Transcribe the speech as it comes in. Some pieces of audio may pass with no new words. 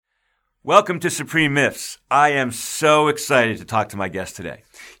Welcome to Supreme Myths. I am so excited to talk to my guest today.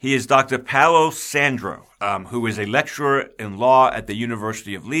 He is Dr. Paolo Sandro, who is a lecturer in law at the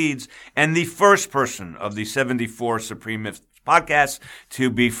University of Leeds and the first person of the 74 Supreme Myths podcasts to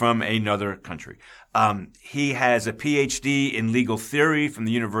be from another country. He has a PhD in legal theory from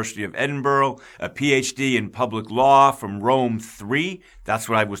the University of Edinburgh, a PhD in public law from Rome 3. That's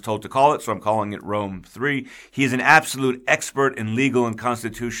what I was told to call it, so I'm calling it Rome 3. He is an absolute expert in legal and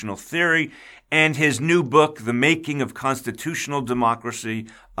constitutional theory, and his new book, The Making of Constitutional Democracy,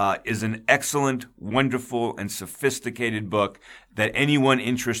 is an excellent, wonderful, and sophisticated book that anyone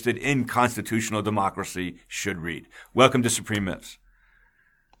interested in constitutional democracy should read. Welcome to Supreme Myths.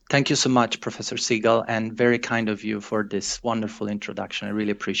 Thank you so much, Professor Siegel, and very kind of you for this wonderful introduction. I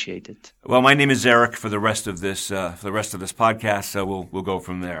really appreciate it. Well, my name is Eric for the rest of this podcast, so we'll go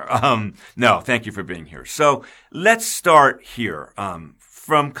from there. No, thank you for being here. So let's start here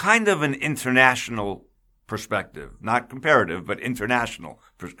from kind of an international perspective, not comparative, but international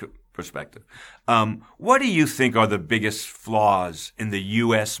perspective. What do you think are the biggest flaws in the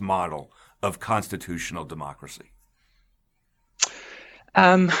U.S. model of constitutional democracy?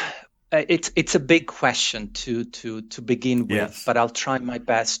 It's a big question to begin with, yes. But I'll try my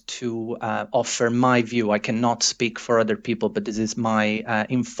best to offer my view. I cannot speak for other people, but this is my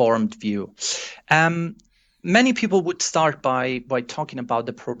informed view. Many people would start by talking about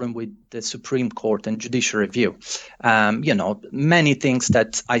the problem with the Supreme Court and judicial review. Many things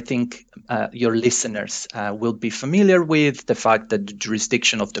that I think your listeners will be familiar with. The fact that the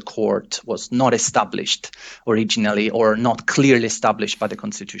jurisdiction of the court was not established originally or not clearly established by the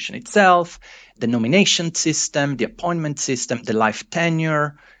Constitution itself, the nomination system, the appointment system, the life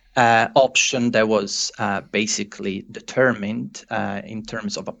tenure option that was basically determined in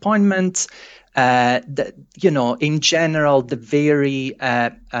terms of appointments. In general, the very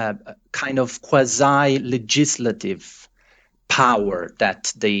kind of quasi-legislative power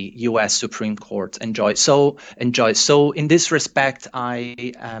that the U.S. Supreme Court enjoys. So in this respect,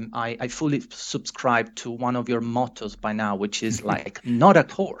 I fully subscribe to one of your mottos by now, which is like not a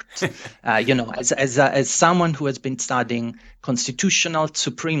court. As someone who has been studying constitutional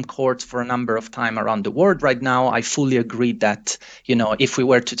Supreme Courts for a number of time around the world right now, I fully agree that, if we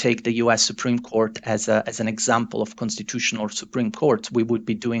were to take the U.S. Supreme Court as an example of constitutional Supreme Court, we would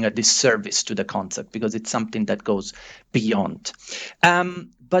be doing a disservice to the concept because it's something that goes beyond.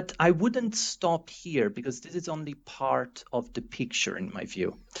 But I wouldn't stop here because this is only part of the picture, in my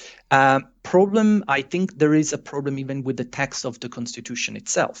view. I think there is a problem even with the text of the Constitution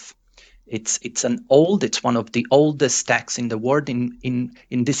itself. It's one of the oldest texts in the world. In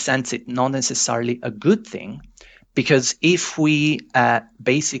this sense, it's not necessarily a good thing, because if we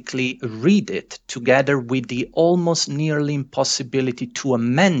basically read it together with the almost nearly impossibility to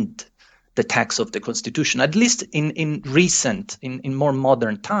amend the text of the Constitution, at least in more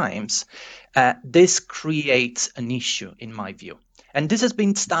modern times, this creates an issue, in my view. And this has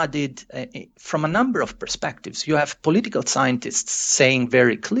been studied from a number of perspectives. You have political scientists saying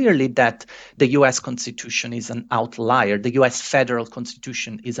very clearly that the U.S. Constitution is an outlier. The U.S. federal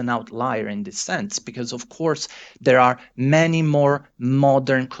Constitution is an outlier in this sense, because, of course, there are many more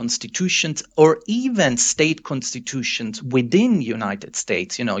modern constitutions or even state constitutions within the United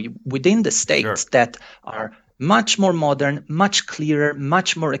States, within the states, sure, that are much more modern, much clearer,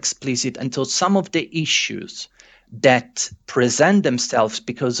 much more explicit. And so some of the issues that present themselves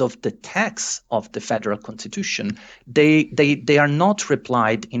because of the text of the federal constitution, they are not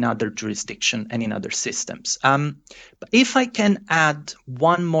replied in other jurisdictions and in other systems. But if I can add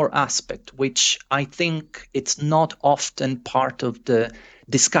one more aspect, which I think it's not often part of the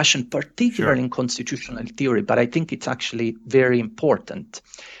discussion, particularly sure, in constitutional theory, but I think it's actually very important.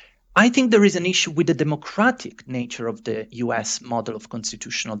 I think there is an issue with the democratic nature of the U.S. model of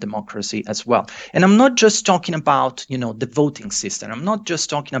constitutional democracy as well. And I'm not just talking about, the voting system. I'm not just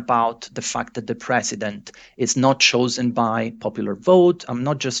talking about the fact that the president is not chosen by popular vote. I'm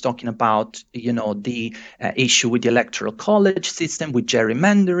not just talking about, the issue with the electoral college system, with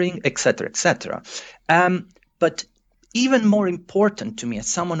gerrymandering, et cetera, et cetera. But even more important to me, as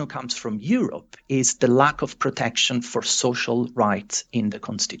someone who comes from Europe, is the lack of protection for social rights in the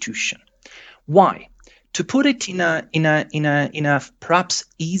Constitution. Why? To put it in a perhaps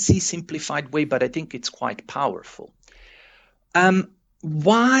easy, simplified way, but I think it's quite powerful. How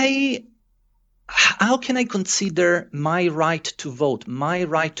can I consider my right to vote, my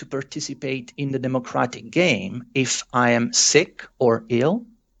right to participate in the democratic game, if I am sick or ill,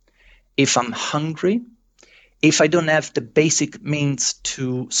 if I'm hungry, if I don't have the basic means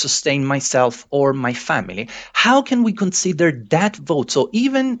to sustain myself or my family? How can we consider that vote? So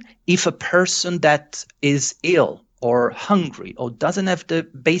even if a person that is ill or hungry or doesn't have the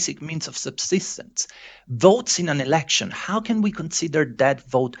basic means of subsistence votes in an election, how can we consider that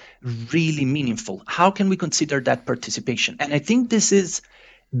vote really meaningful? How can we consider that participation? And I think this is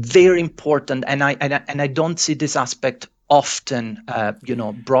very important, and I don't see this aspect often,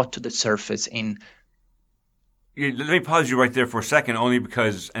 brought to the surface in. Let me pause you right there for a second, only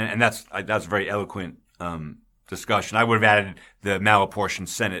because, and that's a very eloquent discussion. I would have added the malapportioned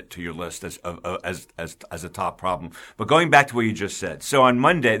Senate to your list as a top problem. But going back to what you just said, so on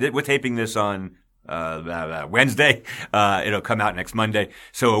Monday, we're taping this on Wednesday. It'll come out next Monday.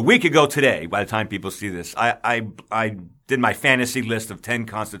 So a week ago today, by the time people see this, I did my fantasy list of 10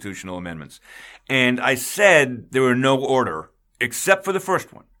 constitutional amendments, and I said there were no order except for the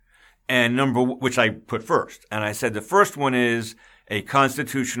first one. And which I put first. And I said the first one is a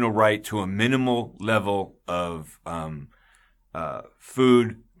constitutional right to a minimal level of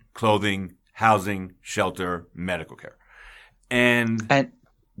food, clothing, housing, shelter, medical care. And I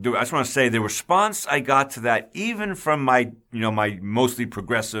just want to say the response I got to that, even from my mostly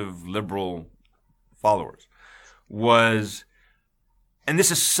progressive liberal followers, was, and this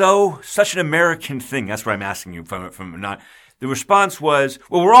is such an American thing. That's what I'm asking you from not. The response was,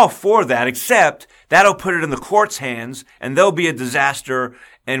 well, we're all for that, except that'll put it in the court's hands, and there'll be a disaster,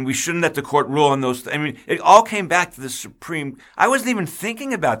 and we shouldn't let the court rule on those. I mean, it all came back to the Supreme. I wasn't even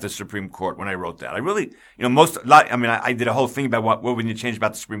thinking about the Supreme Court when I wrote that. I really, I did a whole thing about what we need to change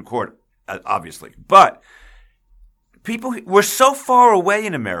about the Supreme Court, obviously. But we're so far away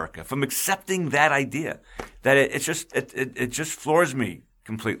in America from accepting that idea that it just floors me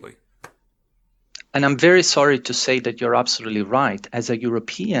completely. And I'm very sorry to say that you're absolutely right. As a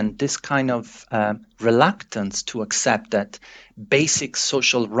European, this kind of reluctance to accept that basic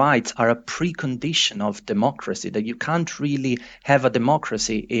social rights are a precondition of democracy, that you can't really have a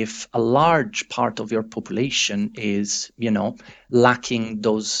democracy if a large part of your population is, lacking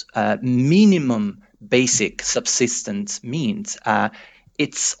those minimum basic subsistence means.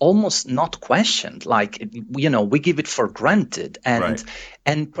 It's almost not questioned. Like, we give it for granted. And right.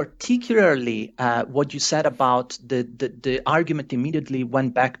 And particularly what you said about the argument immediately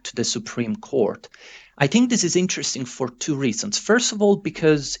went back to the Supreme Court. I think this is interesting for two reasons. First of all,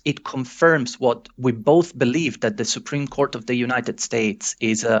 because it confirms what we both believe, that the Supreme Court of the United States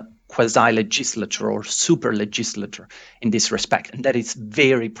is a quasi-legislature or super legislature in this respect. And that is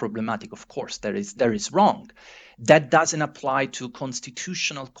very problematic, of course. There is wrong. That doesn't apply to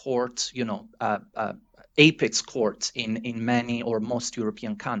constitutional courts, apex courts in many or most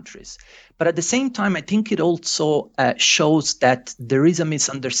European countries. But at the same time, I think it also shows that there is a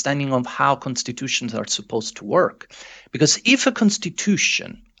misunderstanding of how constitutions are supposed to work. Because if a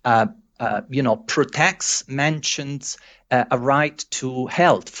constitution, protects, mentions a right to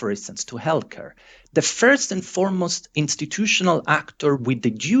health, for instance, to healthcare, the first and foremost institutional actor with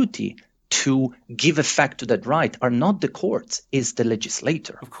the duty to give effect to that right are not the courts, is the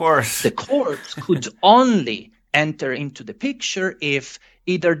legislator. Of course. The courts could only enter into the picture if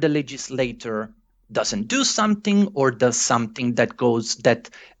either the legislator doesn't do something or does something that goes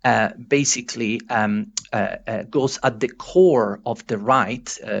basically goes at the core of the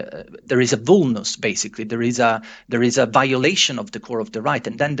right. There is a vulnus, basically. There is a violation of the core of the right,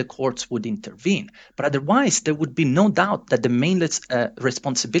 and then the courts would intervene. But otherwise, there would be no doubt that the main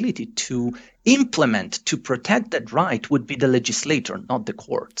responsibility to implement, to protect that right would be the legislator, not the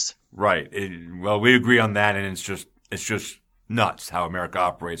courts. Right. Well, we agree on that, and it's just nuts how America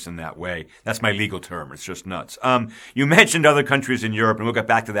operates in that way. That's my legal term. It's just nuts. You mentioned other countries in Europe, and we'll get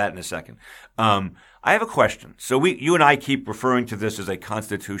back to that in a second. I have a question. So you and I keep referring to this as a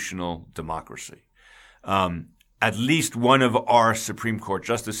constitutional democracy. At least one of our Supreme Court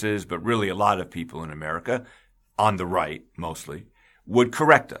justices, but really a lot of people in America, on the right mostly, would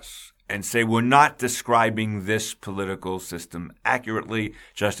correct us and say we're not describing this political system accurately.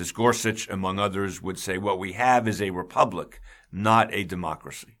 Justice Gorsuch, among others, would say what we have is a republic, not a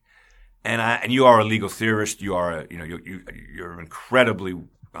democracy. And you are a legal theorist. You are you're incredibly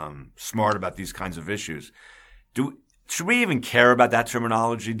smart about these kinds of issues. Should we even care about that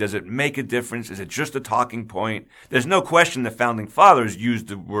terminology? Does it make a difference? Is it just a talking point? There's no question the founding fathers used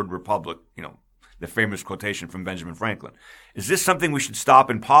the word republic, the famous quotation from Benjamin Franklin. Is this something we should stop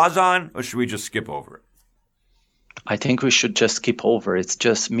and pause on, or should we just skip over it? I think we should just skip over. It's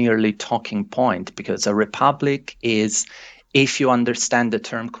just merely talking point, because a republic is, if you understand the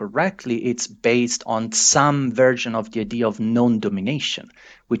term correctly, it's based on some version of the idea of non-domination,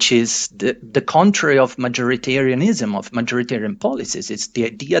 which is the contrary of majoritarianism, of majoritarian policies. It's the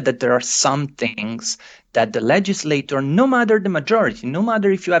idea that there are some things that the legislator, no matter the majority, no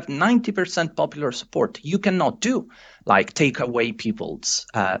matter if you have 90% popular support, you cannot do, like take away people's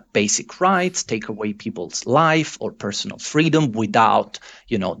basic rights, take away people's life or personal freedom without,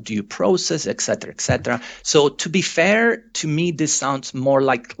 due process, etc., etc. So to be fair, to me, this sounds more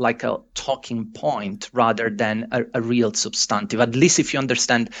like a talking point rather than a real substantive, at least if you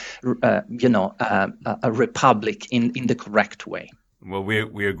understand, a republic in the correct way. Well,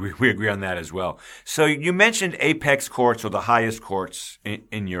 we agree on that as well. So you mentioned apex courts, or the highest courts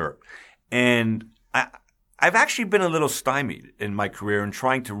in Europe, and I've actually been a little stymied in my career in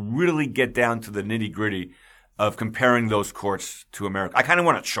trying to really get down to the nitty-gritty of comparing those courts to America. I kind of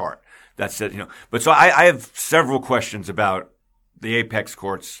want a chart that says, but so I have several questions about the apex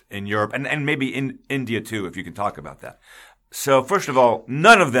courts in Europe and maybe in India too, if you can talk about that. So first of all,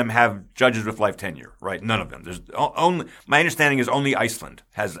 none of them have judges with life tenure, right? None of them. There's only, my understanding is only Iceland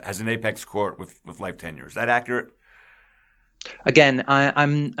has an apex court with life tenure. Is that accurate? Again,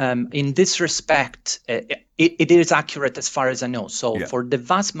 I'm in this respect, it is accurate as far as I know. So for the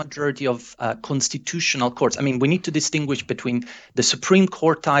vast majority of constitutional courts, I mean, we need to distinguish between the Supreme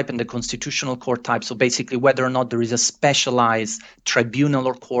Court type and the constitutional court type. So basically, whether or not there is a specialized tribunal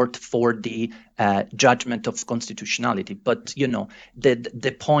or court for the judgment of constitutionality. But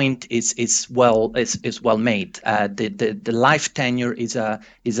the point is well made. The life tenure is a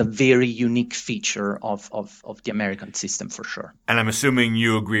very unique feature of the American system for sure. And I'm assuming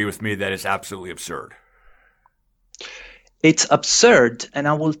you agree with me that it's absolutely absurd. It's absurd, and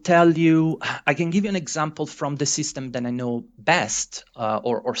I will tell you, I can give you an example from the system that I know best,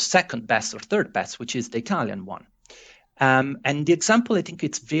 or second best or third best, which is the Italian one. And the example, I think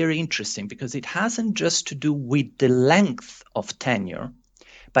it's very interesting because it hasn't just to do with the length of tenure,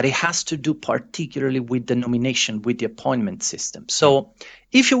 but it has to do particularly with the nomination, with the appointment system. So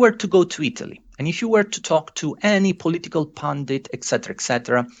if you were to go to Italy, and if you were to talk to any political pundit,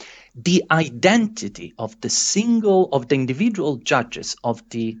 etc., the identity of the individual judges of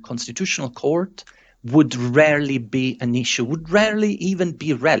the Constitutional Court would rarely be an issue, would rarely even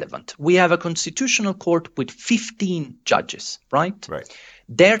be relevant. We have a Constitutional Court with 15 judges, right? Right.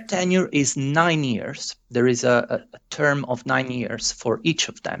 Their tenure is 9 years. There is a term of 9 years for each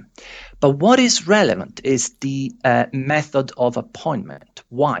of them. But what is relevant is the method of appointment.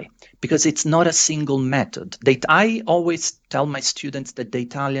 Why? Because it's not a single method. I always tell my students that the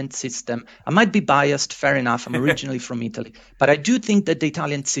Italian system, I might be biased, fair enough, I'm originally from Italy, but I do think that the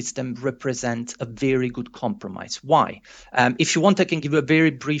Italian system represents a very good compromise. Why? If you want, I can give you a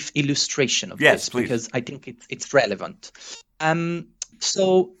very brief illustration of this, please. Because I think it's relevant.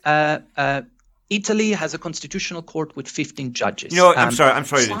 So Italy has a constitutional court with 15 judges. I'm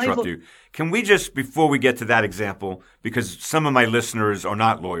sorry to interrupt you. Can we just, before we get to that example, because some of my listeners are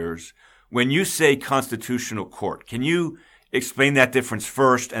not lawyers, when you say constitutional court, can you explain that difference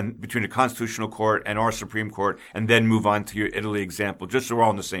first and between a constitutional court and our Supreme Court, and then move on to your Italy example, just so we're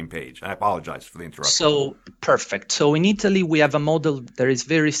all on the same page? I apologize for the interruption. So perfect. So in Italy, we have a model that is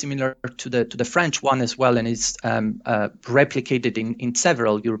very similar to the French one as well, and is replicated in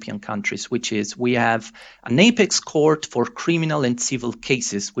several European countries, which is we have an apex court for criminal and civil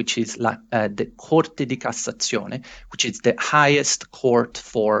cases, which is the Corte di Cassazione, which is the highest court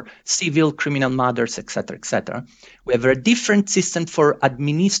for civil, criminal matters, etc., etc. We have a different system for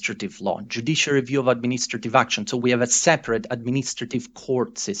administrative law, judicial review of administrative action. So we have a separate administrative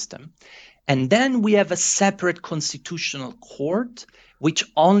court system. And then we have a separate constitutional court, which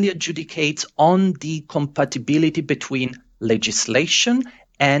only adjudicates on the compatibility between legislation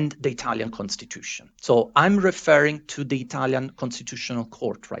and the Italian constitution. So I'm referring to the Italian constitutional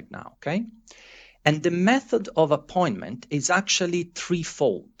court right now, okay? And the method of appointment is actually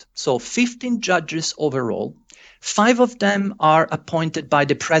threefold. So 15 judges overall. 5 of them are appointed by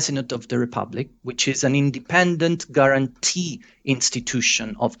the President of the Republic, which is an independent guarantee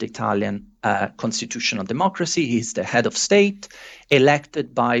institution of the Italian constitutional democracy. He is the head of state,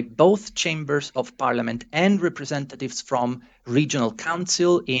 elected by both chambers of parliament and representatives from regional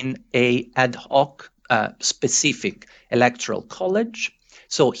council in a ad hoc specific electoral college.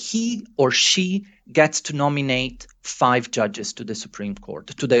 So he or she gets to nominate 5 judges to the Supreme Court,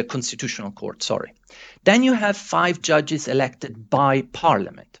 to the Constitutional Court, sorry. Then you have 5 judges elected by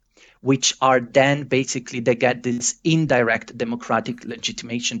Parliament, which are then basically, they get this indirect democratic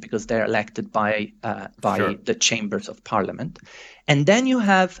legitimation because they're elected by Sure. the chambers of Parliament. And then you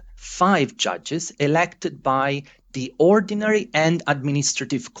have 5 judges elected by the ordinary and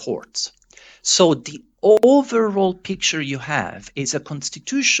administrative courts. So the overall picture you have is a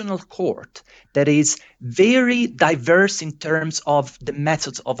constitutional court that is very diverse in terms of the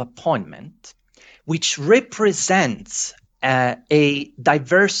methods of appointment, which represents a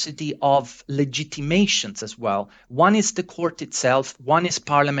diversity of legitimations as well. One is the court itself, one is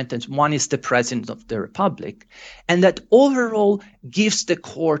parliament, and one is the president of the republic. And that overall gives the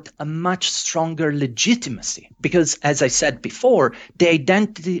court a much stronger legitimacy because, as I said before, the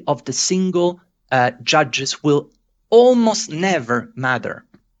identity of the single judges will almost never matter.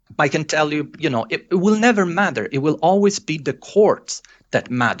 I can tell you, it will never matter. It will always be the courts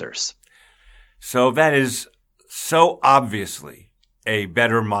that matters. So that is so obviously a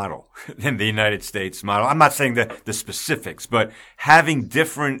better model than the United States model. I'm not saying the specifics, but having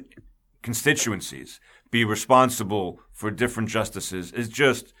different constituencies be responsible for different justices is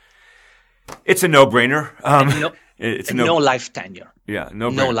just, it's a no-brainer. No life tenure. Yeah, no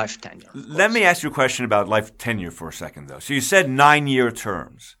life tenure. Let me ask you a question about life tenure for a second, though. So you said 9-year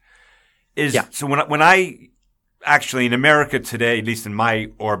terms. So when I actually, in America today, at least in my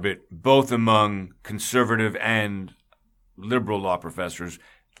orbit, both among conservative and liberal law professors,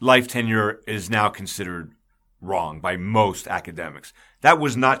 life tenure is now considered wrong by most academics. That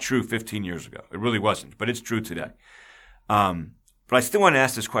was not true 15 years ago. It really wasn't, but it's true today. But I still want to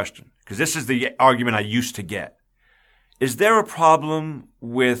ask this question, because this is the argument I used to get. Is there a problem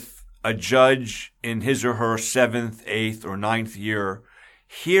with a judge in his or her 7th, 8th, or 9th year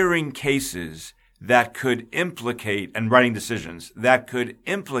hearing cases that could implicate and writing decisions that could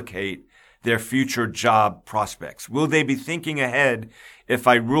implicate their future job prospects? Will they be thinking ahead if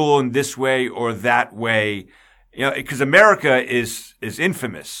I rule in this way or that way? Because America is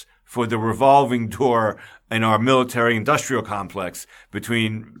infamous for the revolving door in our military industrial complex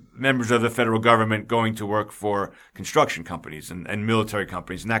between members of the federal government going to work for construction companies and military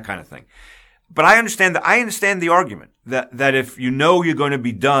companies and that kind of thing. But I understand the argument that if you're going to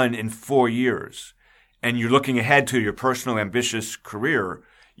be done in 4 years and you're looking ahead to your personal ambitious career,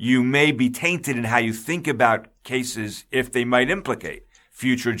 you may be tainted in how you think about cases if they might implicate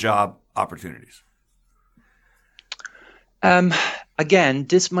future job opportunities. Again,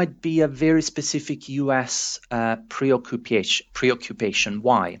 this might be a very specific U.S. preoccupation.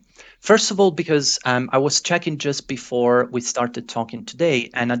 Why? First of all, because I was checking just before we started talking today,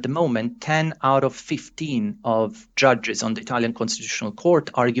 and at the moment, 10 out of 15 of judges on the Italian Constitutional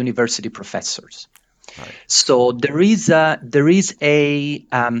Court are university professors. Right. So there is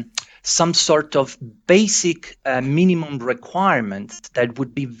some sort of basic minimum requirement that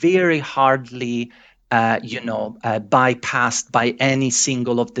would be very hardly bypassed by any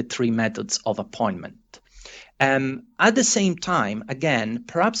single of the 3 methods of appointment. At the same time, again,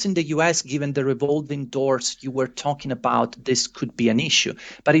 perhaps in the US, given the revolving doors you were talking about, this could be an issue.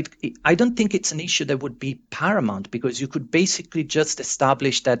 But I don't think it's an issue that would be paramount, because you could basically just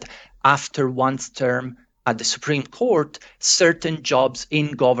establish that after one's term at the Supreme Court, certain jobs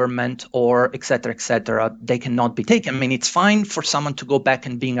in government or et cetera, they cannot be taken. I mean, it's fine for someone to go back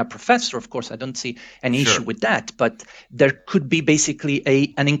and being a professor. Of course, I don't see an issue with that. But there could be basically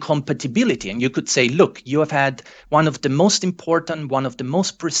an incompatibility. And you could say, look, you have had one of the most important, one of the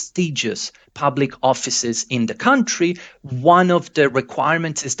most prestigious public offices in the country. One of the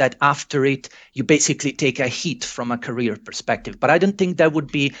requirements is that after it, you basically take a hit from a career perspective. But I don't think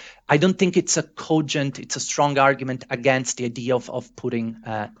it's a strong argument against the idea of putting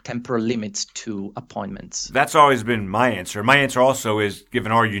temporal limits to appointments. That's always been my answer. My answer also is,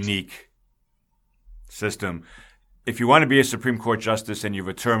 given our unique system, if you want to be a Supreme Court justice and you have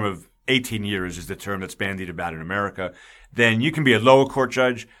a term of 18 years is the term that's bandied about in America, then you can be a lower court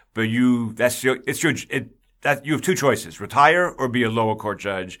judge, but you have 2 choices: retire or be a lower court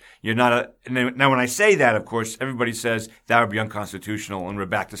judge. Now when I say that, of course, everybody says that would be unconstitutional, and we're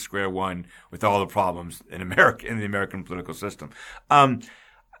back to square one with all the problems in America, in the American political system.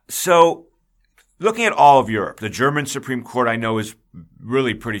 So looking at all of Europe, the German Supreme Court I know is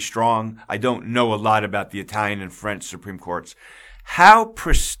really pretty strong. I don't know a lot about the Italian and French Supreme Courts. How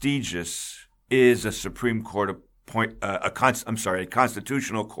prestigious is a Supreme Court a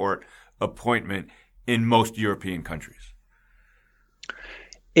constitutional court appointment in most European countries?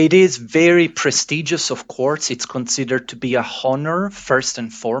 It is very prestigious, of course. It's considered to be a honor, first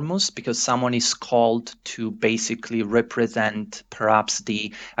and foremost, because someone is called to basically represent perhaps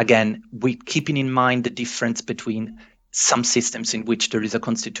keeping in mind the difference between some systems in which there is a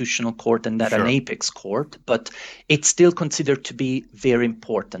constitutional court and an apex court, but it's still considered to be very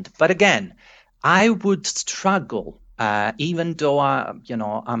important. But again, I would struggle, even though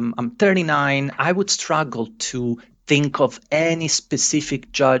I'm 39, I would struggle to think of any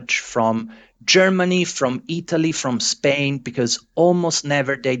specific judge from Germany, from Italy, from Spain, because almost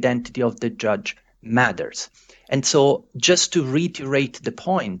never the identity of the judge matters. And so just to reiterate the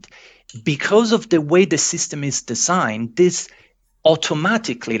point, because of the way the system is designed, this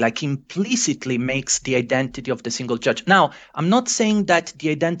automatically, like implicitly, makes the identity of the single judge. Now, I'm not saying that the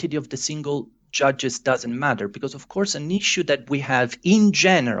identity of the single judges doesn't matter, because of course an issue that we have in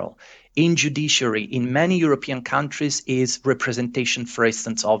general in judiciary in many European countries is representation, for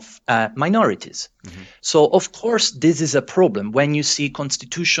instance, of minorities. Mm-hmm. So of course this is a problem when you see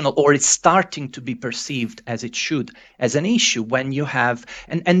constitutional, or it's starting to be perceived as it should, as an issue when you have,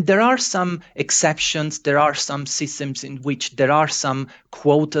 and there are some exceptions, there are some systems in which there are some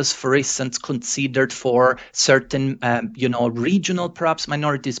quotas, for instance, considered for certain regional perhaps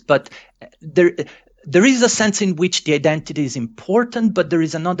minorities, but there is a sense in which the identity is important, but there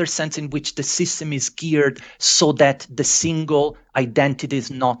is another sense in which the system is geared so that the single identity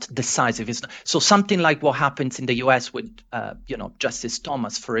is not decisive. So something like what happens in the US with, Justice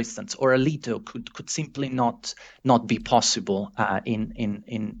Thomas, for instance, or Alito could simply not be possible in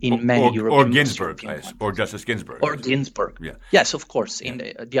many European or Ginsburg, or Justice Ginsburg, or Ginsburg. Yeah. Yes, of course. In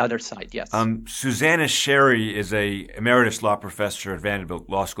the other side, yes. Susanna Sherry is a emeritus law professor at Vanderbilt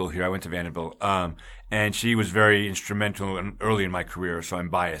Law School here. I went to Vanderbilt. And she was very instrumental early in my career, so I'm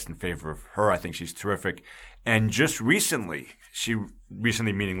biased in favor of her. I think she's terrific. And just recently,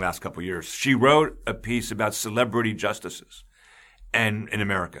 meaning last couple of years, she wrote a piece about celebrity justices and in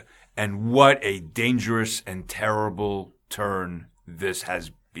America, and what a dangerous and terrible turn this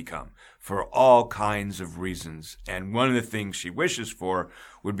has become for all kinds of reasons. And one of the things she wishes for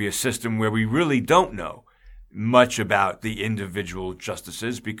would be a system where we really don't know much about the individual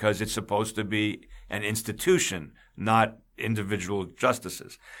justices, because it's supposed to be an institution, not individual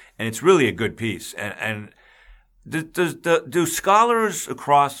justices. And it's really a good piece. And do scholars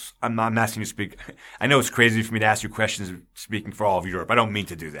across, I'm asking you to speak, I know it's crazy for me to ask you questions speaking for all of Europe. I don't mean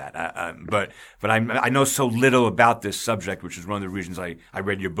to do that. But I know so little about this subject, which is one of the reasons I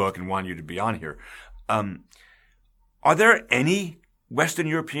read your book and wanted you to be on here. Are there any Western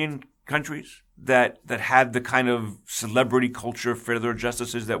European countries that have the kind of celebrity culture for their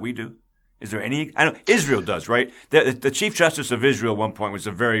justices that we do? Is there any? I know Israel does, right? The Chief Justice of Israel at one point was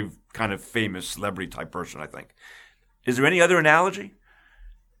a very kind of famous celebrity type person, I think. Is there any other analogy?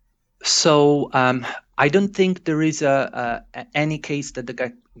 So I don't think there is any case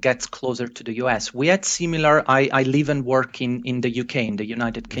that gets closer to the US. We had similar. I live and work in the UK, in the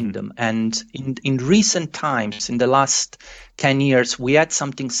United Kingdom, and in recent times, in the last 10 years, we had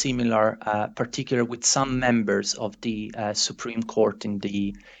something similar, particularly with some members of the Supreme Court in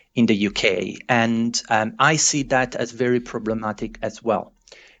the UK, and I see that as very problematic as well.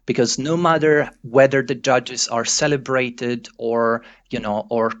 Because no matter whether the judges are celebrated or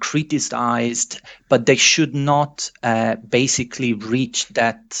criticized, but they should not basically reach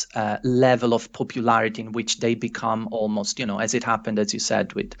that level of popularity in which they become almost, as it happened, as you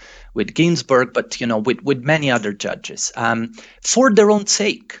said, with Ginsburg, but with many other judges, for their own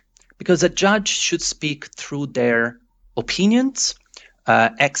sake, because a judge should speak through their opinions.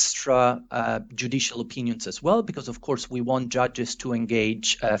 Extra judicial opinions as well, because of course we want judges to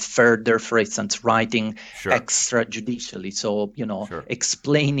engage further, for instance, writing extrajudicially. So, sure.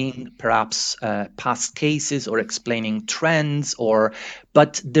 Explaining perhaps past cases or explaining trends,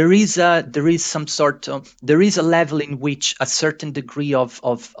 but there is a level in which a certain degree of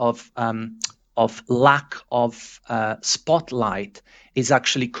lack of spotlight is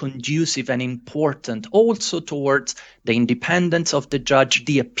actually conducive and important also towards the independence of the judge,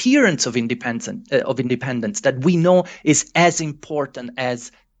 the appearance of independence that we know is as important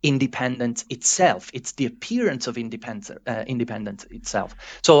as independence itself. It's the appearance of independence itself.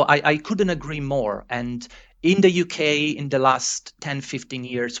 So I couldn't agree more. And in the UK, in the last 10, 15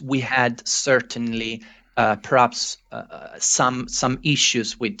 years, we had certainly perhaps some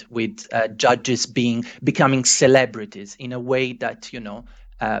issues with judges becoming celebrities in a way that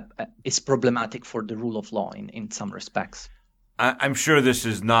is problematic for the rule of law in some respects. I'm sure this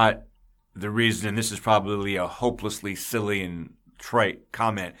is not the reason, and this is probably a hopelessly silly and trite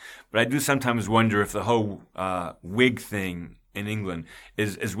comment, but I do sometimes wonder if the whole wig thing in England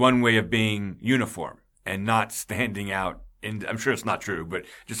is one way of being uniform and not standing out. And I'm sure it's not true, but it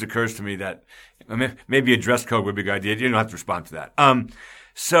just occurs to me that maybe a dress code would be a good idea. You don't have to respond to that.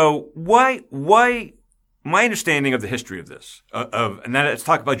 So why my understanding of the history of this, and then let's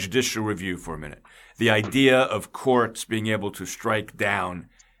talk about judicial review for a minute. The idea of courts being able to strike down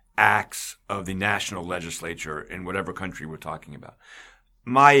acts of the national legislature in whatever country we're talking about.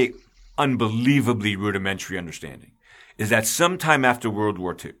 My unbelievably rudimentary understanding, is that sometime after World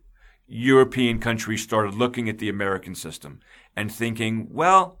War II, European countries started looking at the American system and thinking,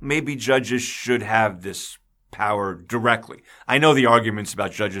 well, maybe judges should have this power directly. I know the arguments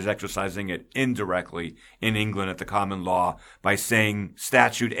about judges exercising it indirectly in England at the common law by saying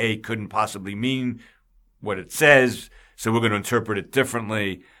statute A couldn't possibly mean what it says, so we're going to interpret it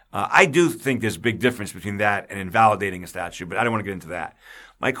differently. I do think there's a big difference between that and invalidating a statute, but I don't want to get into that.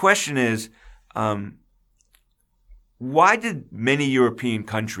 My question is, why did many European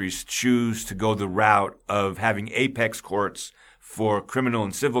countries choose to go the route of having apex courts for criminal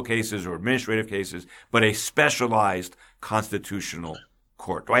and civil cases or administrative cases, but a specialized constitutional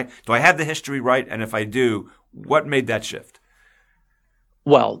court? Do I have the history right? And if I do, what made that shift?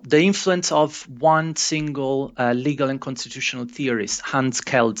 Well, the influence of one single legal and constitutional theorist, Hans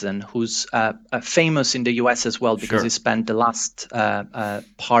Kelsen, who's famous in the US as well because he spent the last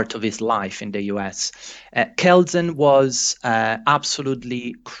part of his life in the US. Kelsen was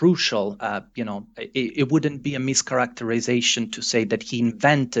absolutely crucial. It wouldn't be a mischaracterization to say that he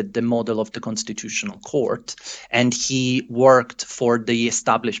invented the model of the constitutional court, and he worked for the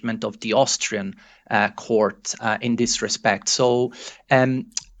establishment of the Austrian court in this respect. So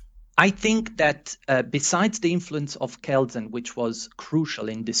I think that besides the influence of Kelsen, which was crucial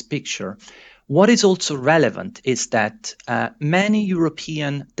in this picture, what is also relevant is that many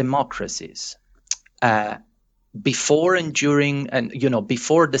European democracies before and during and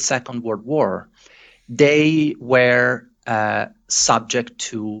before the Second World War, they were subject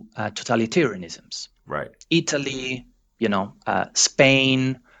to totalitarianisms. Right. Italy,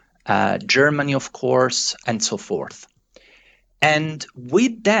 Spain, Germany, of course, and so forth. And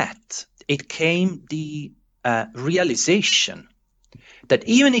with that, it came the realization that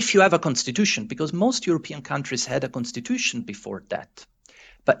even if you have a constitution, because most European countries had a constitution before that,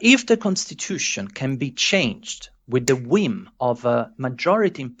 but if the constitution can be changed with the whim of a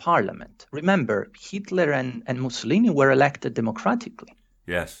majority in parliament, remember, Hitler and Mussolini were elected democratically.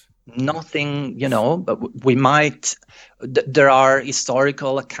 Yes. Nothing, but we might. There are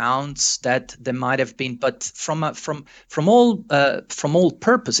historical accounts that there might have been, but from all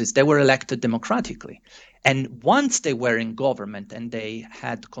purposes, they were elected democratically. And once they were in government and they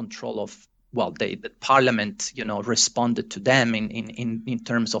had control of, the parliament, responded to them in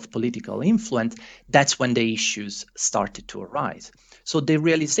terms of political influence. That's when the issues started to arise. So the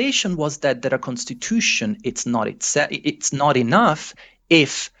realization was that a constitution, it's not enough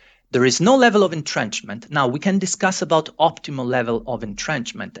if there is no level of entrenchment. Now, we can discuss about optimal level of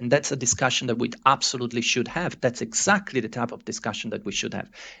entrenchment, and that's a discussion that we absolutely should have. That's exactly the type of discussion that we should have.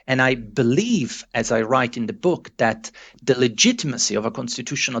 And I believe, as I write in the book, that the legitimacy of a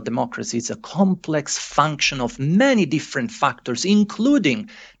constitutional democracy is a complex function of many different factors, including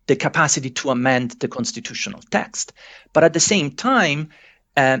the capacity to amend the constitutional text. But at the same time,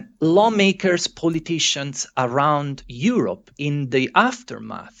 lawmakers, politicians around Europe in the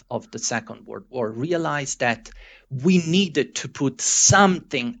aftermath of the Second World War realized that we needed to put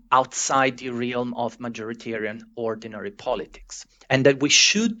something outside the realm of majoritarian ordinary politics, and that we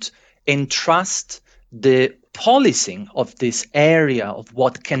should entrust the policing of this area of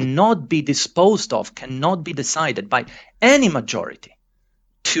what cannot be disposed of, cannot be decided by any majority,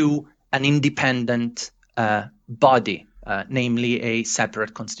 to an independent body. Namely a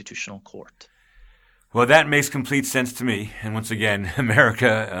separate constitutional court. Well, that makes complete sense to me. And once again,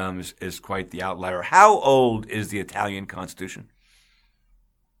 America is quite the outlier. How old is the Italian Constitution?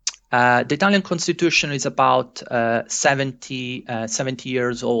 The Italian Constitution is about 70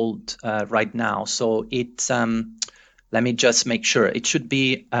 years old right now. So it's, let me just make sure, it should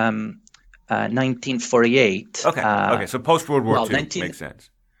be 1948. Okay. So post-World War II makes sense.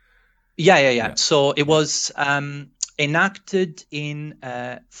 Yeah. So it was enacted in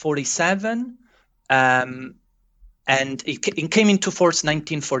 47, and it came into force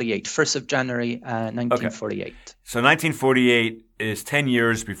 1948, 1st of January 1948. Okay. So 1948 is 10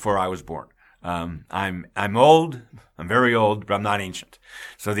 years before I was born. I'm old, I'm very old, but I'm not ancient.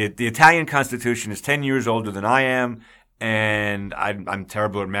 So the Italian Constitution is 10 years older than I am, and I'm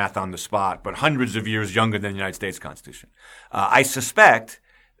terrible at math on the spot, but hundreds of years younger than the United States Constitution. I suspect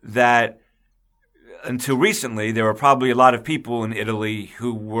that until recently, there were probably a lot of people in Italy a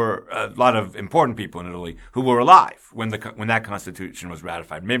lot of important people in Italy who were alive when that constitution was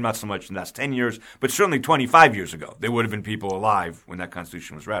ratified. Maybe not so much in the last 10 years, but certainly 25 years ago, there would have been people alive when that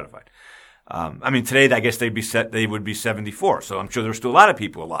constitution was ratified. Today, I guess they would be 74. So I'm sure there's still a lot of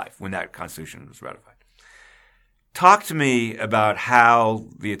people alive when that constitution was ratified. Talk to me about how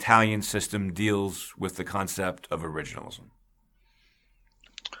the Italian system deals with the concept of originalism.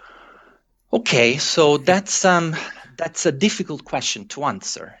 Okay, so that's a difficult question to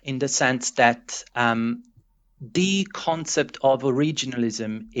answer in the sense that the concept of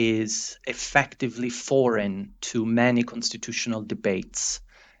originalism is effectively foreign to many constitutional debates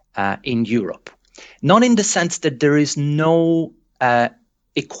in Europe. Not in the sense that there is no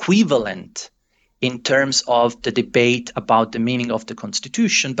equivalent in terms of the debate about the meaning of the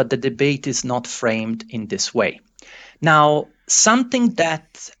Constitution, but the debate is not framed in this way. Now, something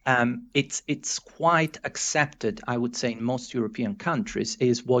that it's quite accepted, I would say, in most European countries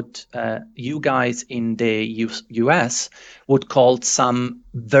is what you guys in the US would call some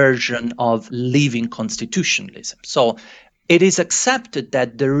version of living constitutionalism. So it is accepted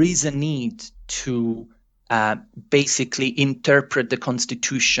that there is a need to basically interpret the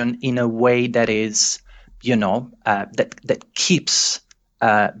Constitution in a way that is, that keeps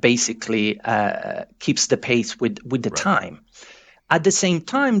keeps the pace with the time. At the same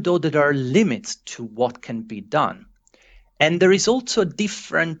time, though, there are limits to what can be done. And there is also a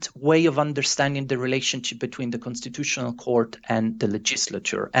different way of understanding the relationship between the Constitutional Court and the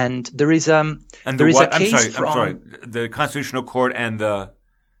legislature. And there is a case I'm sorry. The Constitutional Court and the...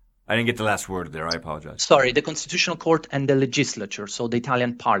 I didn't get the last word there. I apologize. Sorry, the Constitutional Court and the legislature, so the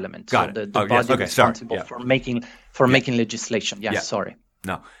Italian Parliament. Got so it. The body responsible for making legislation. Yes, yeah. Sorry.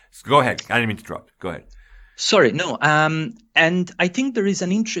 No, go ahead. I didn't mean to interrupt. Go ahead. Sorry, no. And I think there is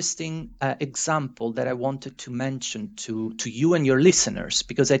an interesting example that I wanted to mention to you and your listeners,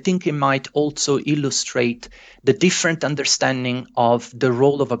 because I think it might also illustrate the different understanding of the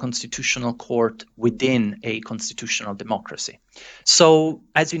role of a constitutional court within a constitutional democracy. So,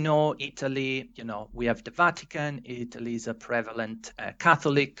 as you know, Italy, we have the Vatican. Italy is a prevalent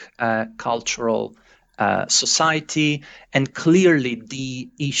Catholic cultural society, and clearly the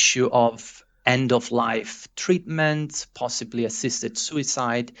issue of end-of-life treatment, possibly assisted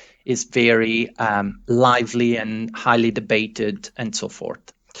suicide, is very lively and highly debated, and so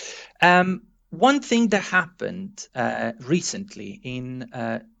forth. One thing that happened recently in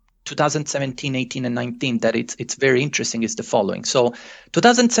 2017, 18, and 19 that it's very interesting is the following. So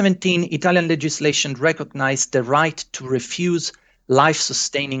 2017, Italian legislation recognized the right to refuse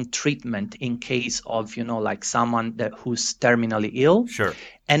life-sustaining treatment in case of, like someone who's terminally ill, sure,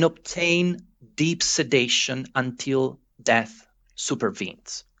 and obtain deep sedation until death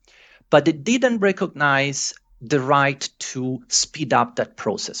supervenes. But it didn't recognize the right to speed up that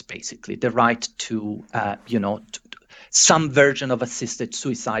process, basically, the right to, some version of assisted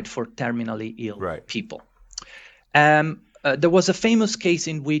suicide for terminally ill people. There was a famous case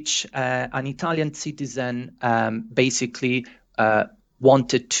in which an Italian citizen basically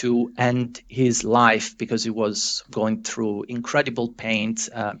wanted to end his life because he was going through incredible pain.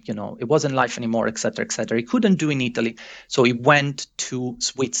 It wasn't life anymore, etc., etc. He couldn't do in Italy, so he went to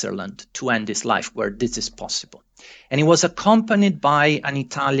Switzerland to end his life, where this is possible. And he was accompanied by an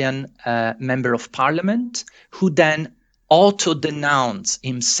Italian member of parliament, who then auto-denounced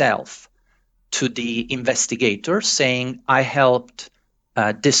himself to the investigator, saying, "I helped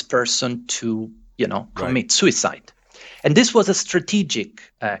this person to, commit suicide." And this was a strategic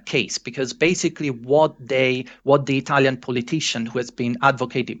case, because basically what the Italian politician who has been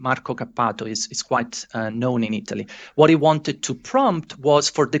advocating, Marco Cappato, is quite known in Italy. What he wanted to prompt was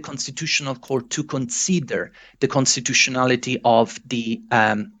for the Constitutional Court to consider the constitutionality of the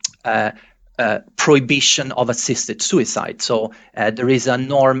prohibition of assisted suicide. So there is a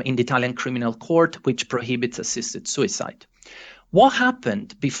norm in the Italian criminal court which prohibits assisted suicide. What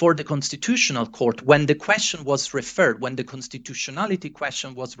happened before the Constitutional Court when the question was referred, when the constitutionality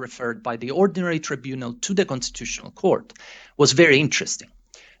question was referred by the ordinary tribunal to the Constitutional Court, was very interesting.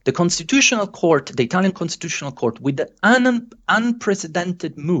 The Constitutional Court, the Italian Constitutional Court, with an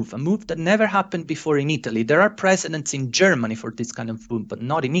unprecedented move, a move that never happened before in Italy. There are precedents in Germany for this kind of move, but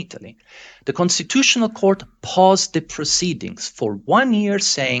not in Italy. The Constitutional Court paused the proceedings for 1 year,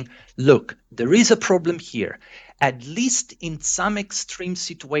 saying, look, there is a problem here. At least in some extreme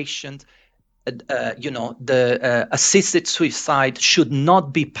situations, the assisted suicide should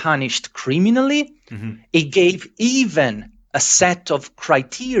not be punished criminally. Mm-hmm. It gave even a set of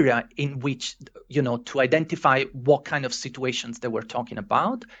criteria in which, to identify what kind of situations they were talking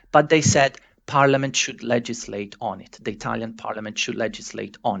about. But they said Parliament should legislate on it. The Italian Parliament should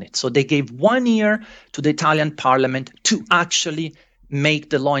legislate on it. So they gave 1 year to the Italian Parliament to actually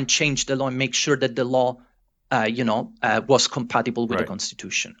make the law and change the law and make sure that the law was compatible with the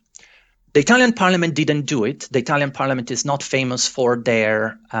Constitution. The Italian Parliament didn't do it. The Italian Parliament is not famous for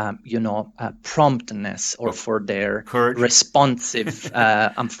their, promptness or for their courage. Responsive,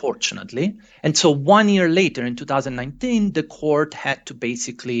 unfortunately. And so 1 year later, in 2019, the court had to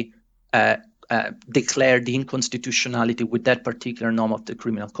basically declare the inconstitutionality with that particular norm of the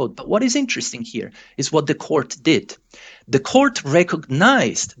criminal code. But what is interesting here is what the court did. The court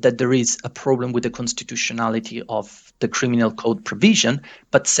recognized that there is a problem with the constitutionality of the criminal code provision,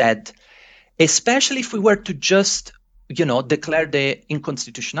 but said, especially if we were to just, declare the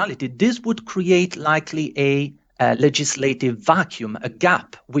inconstitutionality, this would create likely a legislative vacuum, a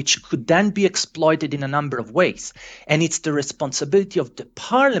gap, which could then be exploited in a number of ways. And it's the responsibility of the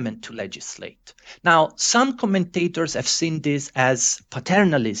parliament to legislate. Now, some commentators have seen this as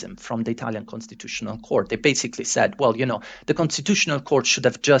paternalism from the Italian Constitutional Court. They basically said, well, the Constitutional Court should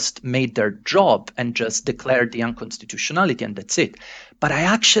have just made their job and just declared the unconstitutionality, and that's it. But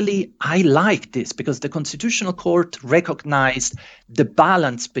I like this because the Constitutional Court recognized the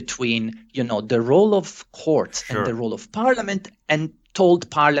balance between, the role of courts and the role of parliament, and told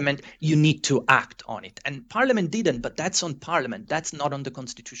parliament, you need to act on it. And parliament didn't, but that's on parliament. That's not on the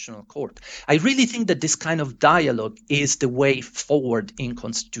Constitutional Court. I really think that this kind of dialogue is the way forward in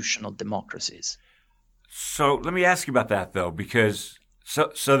constitutional democracies. So let me ask you about that, though, because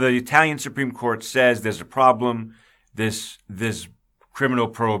so the Italian Supreme Court says there's a problem. This criminal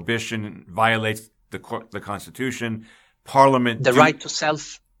prohibition violates the Constitution. Parliament the right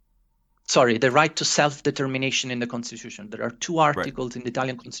to self-determination in the Constitution. There are two articles in the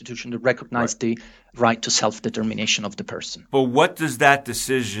Italian Constitution that recognize the right to self-determination of the person. But what does that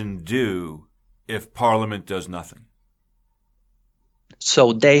decision do if Parliament does nothing?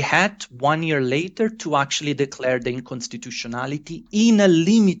 So they had 1 year later to actually declare the inconstitutionality in a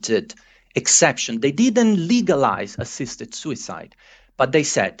limited exception. They didn't legalize assisted suicide, but they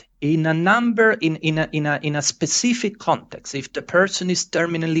said in a specific context, if the person is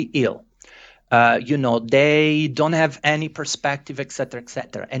terminally ill, they don't have any perspective,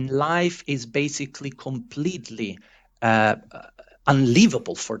 etc., and life is basically completely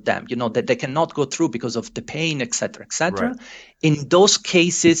unlivable for them, that they cannot go through because of the pain, etc., etc. Right. In those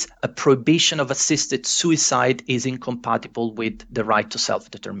cases, a prohibition of assisted suicide is incompatible with the right to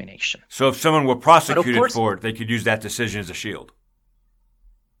self-determination. So if someone were prosecuted for it, they could use that decision as a shield.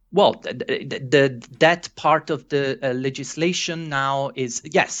 Well, that part of the legislation now is,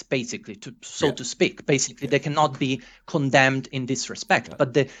 yes, basically, to speak. Basically, they cannot be condemned in this respect.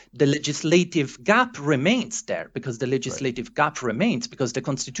 But the legislative gap remains there because the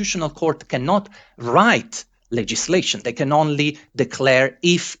Constitutional Court cannot write legislation. They can only declare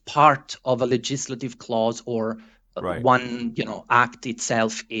if part of a legislative clause or one, act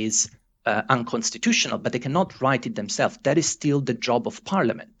itself is unconstitutional, but they cannot write it themselves. That is still the job of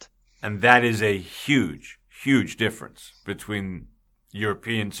Parliament. And that is a huge, huge difference between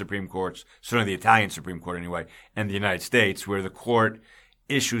European Supreme Courts, certainly the Italian Supreme Court anyway, and the United States, where the court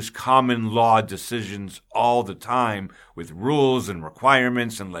issues common law decisions all the time with rules and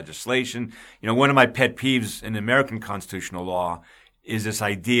requirements and legislation. One of my pet peeves in American constitutional law is this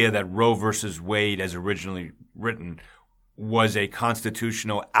idea that Roe versus Wade, as originally written, was a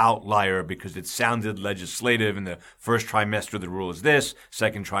constitutional outlier because it sounded legislative. In the first trimester, the rule is this.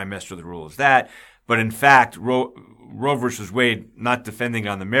 Second trimester, the rule is that. But in fact, Roe versus Wade, not defending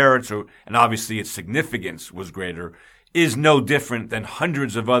on the merits, and obviously its significance was greater, is no different than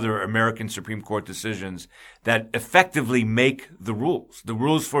hundreds of other American Supreme Court decisions that effectively make the rules. The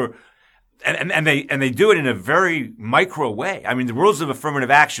rules for and they do it in a very micro way. I mean, the rules of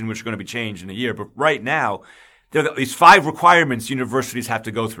affirmative action, which are going to be changed in a year, but right now, there are these 5 requirements universities have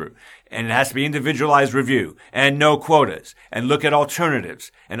to go through. And it has to be individualized review and no quotas and look at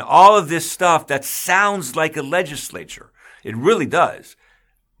alternatives and all of this stuff that sounds like a legislature. It really does.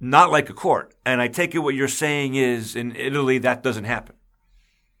 Not like a court. And I take it what you're saying is in Italy that doesn't happen.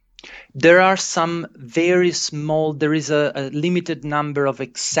 There are some very small, there is a limited number of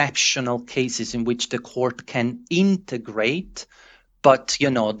exceptional cases in which the court can integrate, but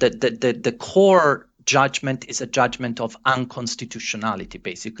the core judgment is a judgment of unconstitutionality,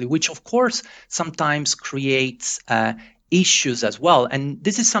 basically, which of course sometimes creates issues as well. And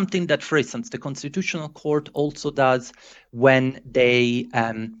this is something that, for instance, the Constitutional Court also does when they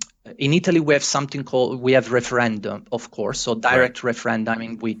in Italy, we have referendum, of course, so direct referendum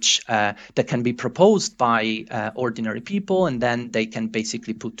in which that can be proposed by ordinary people, and then they can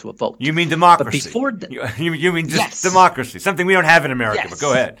basically put to a vote. You mean democracy? But before you mean just democracy, something we don't have in America, but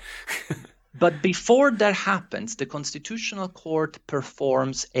go ahead. But before that happens, the Constitutional Court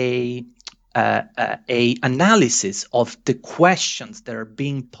performs a analysis of the questions that are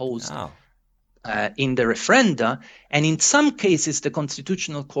being posed in the referenda. And in some cases, the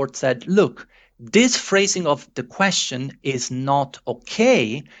Constitutional Court said, look, this phrasing of the question is not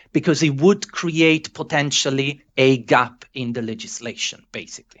okay because it would create potentially a gap in the legislation,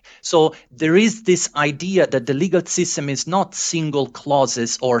 basically. So there is this idea that the legal system is not single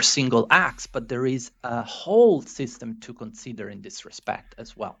clauses or single acts, but there is a whole system to consider in this respect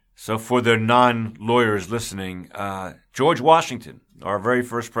as well. So for the non-lawyers listening, George Washington, our very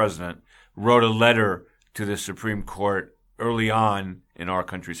first president, wrote a letter to the Supreme Court early on in our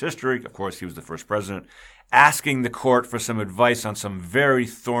country's history. Of course, he was the first president, asking the court for some advice on some very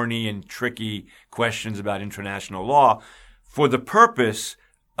thorny and tricky questions about international law for the purpose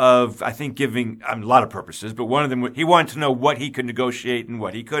of, I think, giving a lot of purposes, but one of them, he wanted to know what he could negotiate and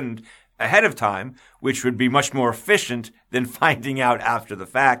what he couldn't ahead of time, which would be much more efficient than finding out after the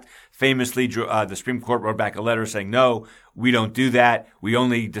fact. Famously, the Supreme Court wrote back a letter saying, no, we don't do that. We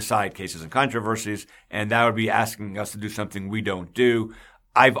only decide cases and controversies, and that would be asking us to do something we don't do.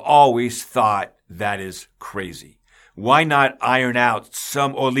 I've always thought that is crazy. Why not iron out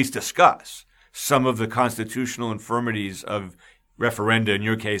some, or at least discuss, some of the constitutional infirmities of referenda in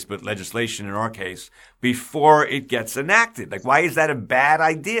your case, but legislation in our case, before it gets enacted? Like, why is that a bad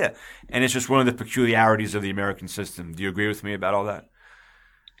idea? And it's just one of the peculiarities of the American system. Do you agree with me about all that?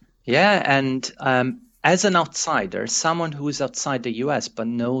 Yeah, and as an outsider, someone who is outside the U.S. but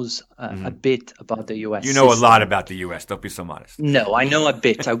knows a bit about the U.S. You know system. a lot about the U.S. Don't be so modest. No, I know a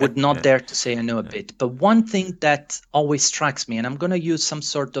bit. I would not dare to say I know a bit. But one thing that always strikes me, and I'm going to use some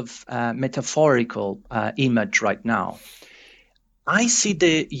sort of metaphorical image right now. I see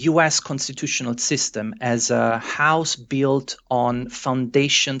the U.S. constitutional system as a house built on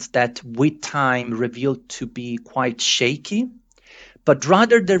foundations that with time revealed to be quite shaky. But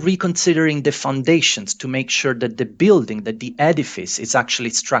rather than reconsidering the foundations to make sure that the building, that the edifice is actually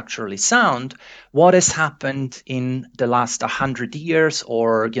structurally sound, what has happened in the last 100 years,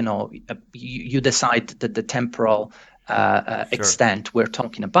 or, you decide that the temporal extent we're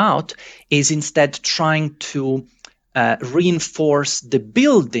talking about, is instead trying to reinforce the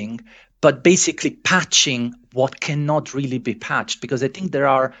building, but basically patching what cannot really be patched. Because I think there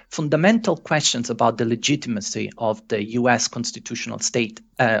are fundamental questions about the legitimacy of the U.S. constitutional state,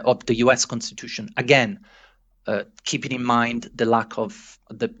 of the U.S. Constitution. Again, keeping in mind the lack of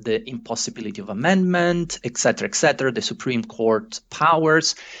the impossibility of amendment, et cetera, the Supreme Court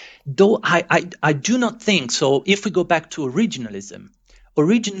powers. Though I do not think so. If we go back to originalism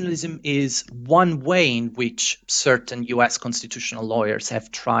is one way in which certain U.S. constitutional lawyers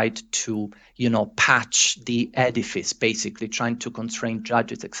have tried to, patch the edifice, basically trying to constrain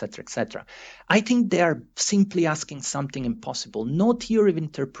judges, et cetera. I think they are simply asking something impossible. No theory of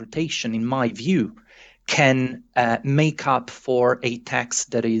interpretation, in my view, can make up for a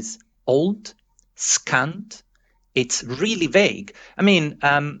text that is old, scant. It's really vague. I mean,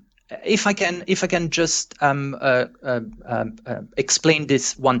 if I can just explain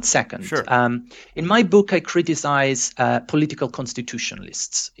this 1 second. Sure. In my book, I criticize political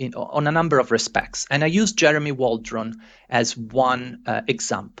constitutionalists on a number of respects, and I use Jeremy Waldron as one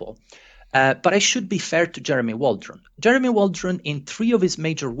example. But I should be fair to Jeremy Waldron. Jeremy Waldron, in 3 of his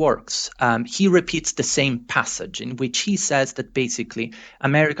major works, he repeats the same passage in which he says that basically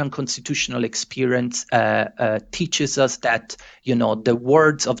American constitutional experience teaches us that, the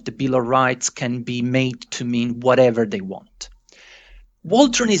words of the Bill of Rights can be made to mean whatever they want.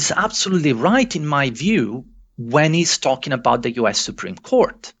 Waldron is absolutely right, in my view, when he's talking about the U.S. Supreme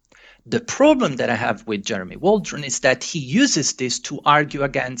Court. The problem that I have with Jeremy Waldron is that he uses this to argue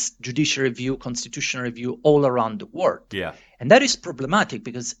against judicial review, constitutional review all around the world. Yeah. And that is problematic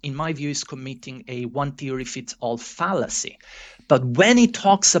because, in my view, he's committing a one-theory-fits-all fallacy. But when he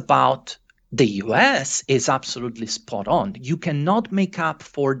talks about the U.S., is absolutely spot on. You cannot make up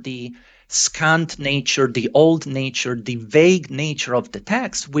for the scant nature, the old nature, the vague nature of the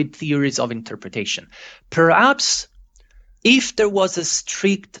text with theories of interpretation. Perhaps if there was a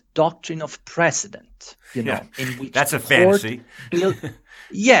strict doctrine of precedent, in which that's a fantasy.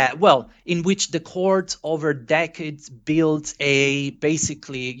 In which the court over decades built a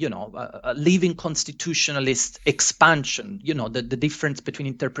basically, a living constitutionalist expansion, the difference between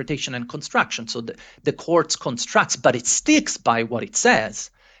interpretation and construction. So the court constructs, but it sticks by what it says.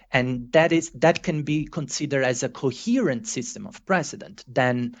 And that can be considered as a coherent system of precedent.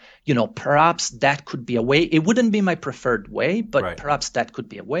 Then, perhaps that could be a way. It wouldn't be my preferred way, but Perhaps that could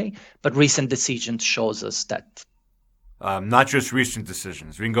be a way. But recent decisions shows us that not just recent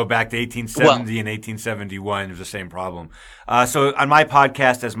decisions. We can go back to 1870 and 1871. It was the same problem. So on my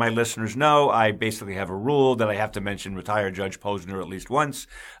podcast, as my listeners know, I basically have a rule that I have to mention retired Judge Posner at least once.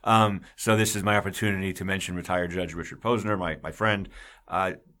 So this is my opportunity to mention retired Judge Richard Posner, my friend.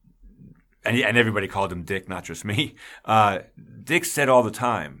 And everybody called him Dick, not just me. Dick said all the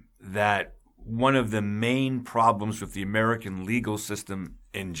time that one of the main problems with the American legal system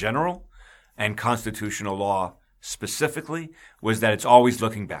in general and constitutional law specifically was that it's always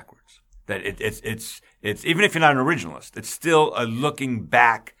looking backwards. That it's even if you're not an originalist, it's still a looking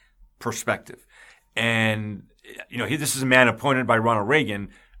back perspective. And this is a man appointed by Ronald Reagan,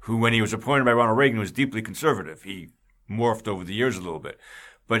 who, when he was appointed by Ronald Reagan, was deeply conservative. He morphed over the years a little bit,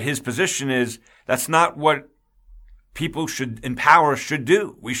 but his position is that's not what people in power should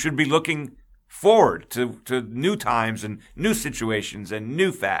do. We should be looking forward to new times and new situations and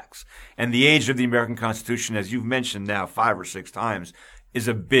new facts. And the age of the American Constitution, as you've mentioned now 5 or 6 times, is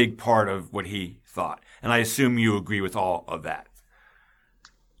a big part of what he thought. And I assume you agree with all of that.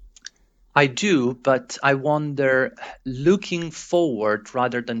 I do, but I wonder, looking forward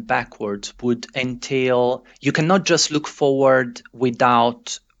rather than backwards would entail, you cannot just look forward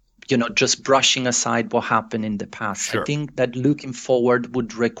without just brushing aside what happened in the past. Sure. I think that looking forward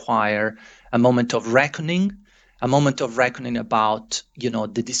would require a moment of reckoning about,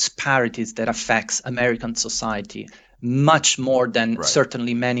 the disparities that affects American society much more than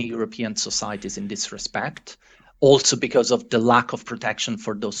certainly many European societies in this respect. Also because of the lack of protection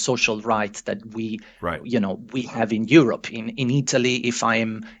for those social rights that we have in Europe. In Italy, if I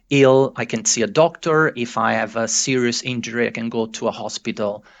am ill, I can see a doctor. If I have a serious injury, I can go to a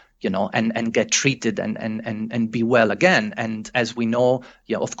hospital, and get treated and be well again. And as we know,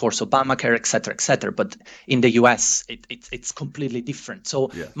 of course, Obamacare, et cetera, but in the US, it's completely different.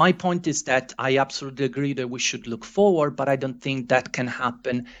 So my point is that I absolutely agree that we should look forward, but I don't think that can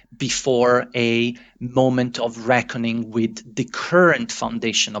happen before a moment of reckoning with the current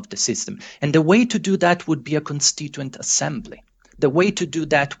foundation of the system. And the way to do that would be a constituent assembly. The way to do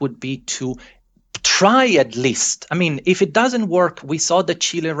that would be to try at least. I mean, if it doesn't work, we saw that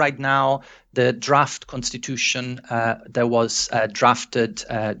Chile right now, the draft constitution that was drafted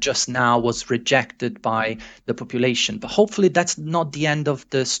just now was rejected by the population. But hopefully that's not the end of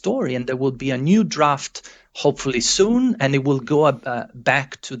the story, and there will be a new draft hopefully soon, and it will go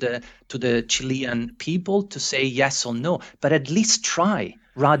back to the Chilean people to say yes or no. But at least try,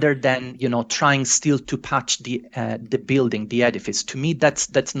 rather than trying still to patch the building, the edifice. To me,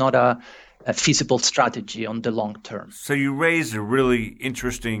 that's not a feasible strategy on the long term. So you raised a really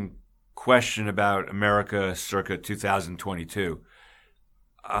interesting question about America circa 2022.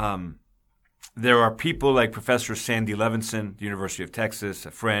 There are people like Professor Sandy Levinson, the University of Texas,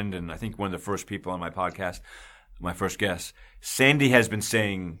 a friend, and I think one of the first people on my podcast, my first guest. Sandy has been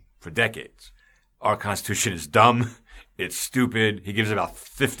saying for decades, our Constitution is dumb, it's stupid. He gives about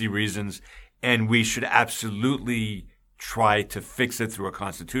 50 reasons, and we should absolutely try to fix it through a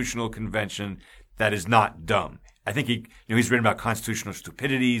constitutional convention that is not dumb. I think he's written about constitutional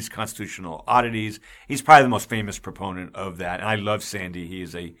stupidities, constitutional oddities. He's probably the most famous proponent of that. And I love Sandy. He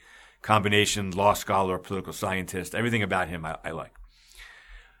is a combination law scholar, political scientist. Everything about him I like.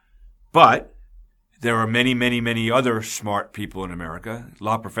 But there are many, many, many other smart people in America,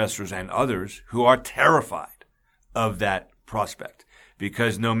 law professors and others, who are terrified of that prospect.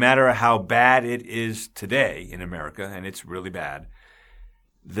 Because no matter how bad it is today in America, and it's really bad,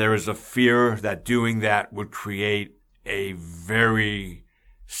 there is a fear that doing that would create a very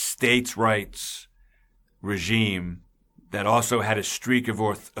states' rights regime that also had a streak of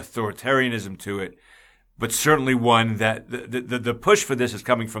authoritarianism to it, but certainly one that the push for this is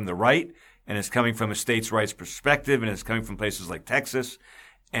coming from the right, and it's coming from a states' rights perspective, and it's coming from places like Texas,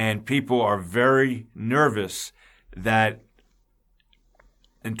 and people are very nervous that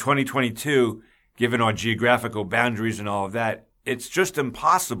in 2022, given our geographical boundaries and all of that, it's just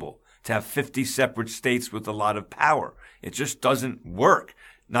impossible to have 50 separate states with a lot of power. It just doesn't work.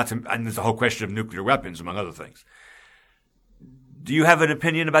 And there's a whole question of nuclear weapons, among other things. Do you have an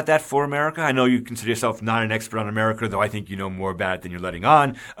opinion about that for America? I know you consider yourself not an expert on America, though I think you know more about it than you're letting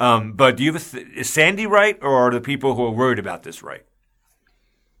on. But do you have is Sandy right, or are the people who are worried about this right?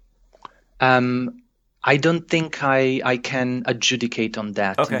 I don't think I can adjudicate on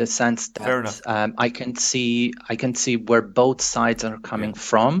that, in the sense that I can see where both sides are coming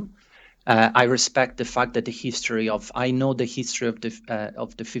from. I respect the fact that I know the history of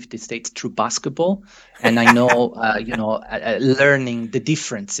the 50 states through basketball, and I know learning the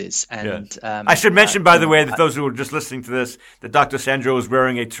differences. And yes. I should mention, by the way, that those who are just listening to this, that Dr. Sandro is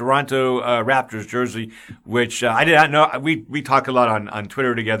wearing a Toronto Raptors jersey, which I did not know. We talk a lot on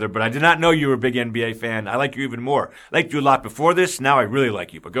Twitter together, but I did not know you were a big NBA fan. I like you even more. I liked you a lot before this. Now I really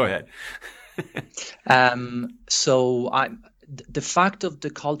like you. But go ahead. The fact of the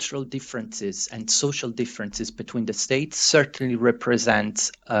cultural differences and social differences between the states certainly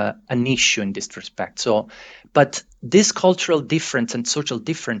represents an issue in this respect. But these cultural differences and social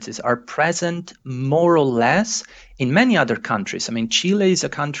differences are present more or less in many other countries. I mean, Chile is a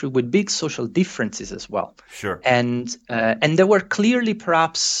country with big social differences as well. Sure. And there were clearly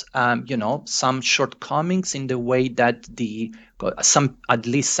perhaps some shortcomings in the way that at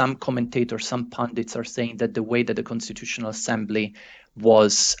least some commentators, some pundits are saying that the way that the Constitutional Assembly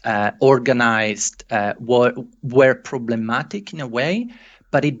was organized were problematic in a way,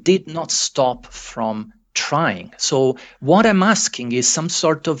 but it did not stop from trying. So what I'm asking is some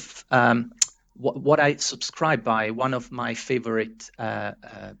sort of what I subscribe by. One of my favorite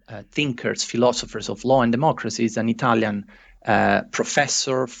thinkers, philosophers of law and democracy is an Italian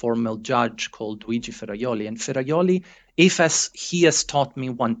professor, former judge called Luigi Ferraioli. And Ferraioli, he has taught me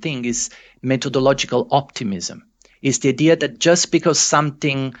one thing, is methodological optimism. Is the idea that just because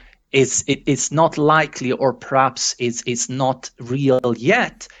something is not likely or perhaps is not real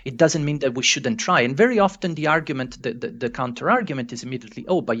yet, it doesn't mean that we shouldn't try. And very often the argument, the counter argument is immediately,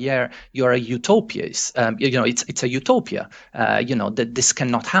 but yeah, you're a utopia. It's a utopia. That this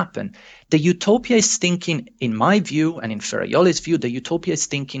cannot happen. The utopia is thinking, in my view and in Ferraioli's view, the utopia is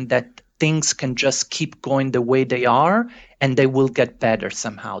thinking that things can just keep going the way they are and they will get better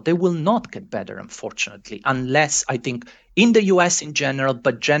somehow. They will not get better, unfortunately, unless, I think, in the US in general,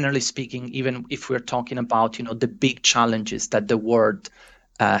 but generally speaking, even if we're talking about, the big challenges that the world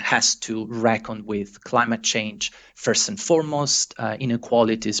has to reckon with, climate change, first and foremost,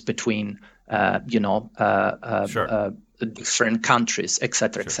 inequalities between, different countries, et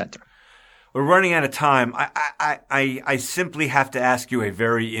cetera, et cetera. We're running out of time. I simply have to ask you a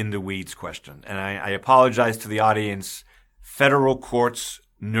very in-the-weeds question, and I apologize to the audience. Federal courts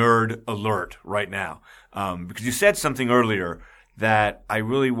nerd alert right now, because you said something earlier that I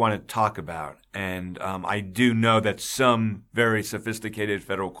really want to talk about, and I do know that some very sophisticated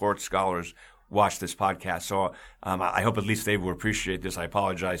federal court scholars watch this podcast, so I hope at least they will appreciate this. I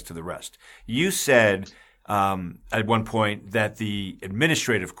apologize to the rest. You said at one point that the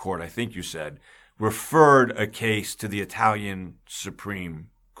administrative court, I think you said, referred a case to the Italian Supreme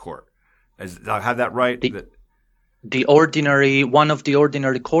Court. Do I have that right? One of the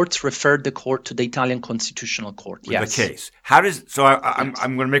ordinary courts referred the court to the Italian Constitutional Court. Yes. The case. I'm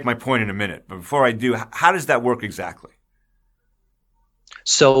going to make my point in a minute, but before I do, how does that work exactly?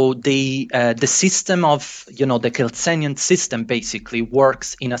 So the system of, the Kelsenian system basically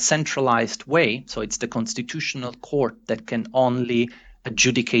works in a centralized way. So it's the Constitutional Court that can only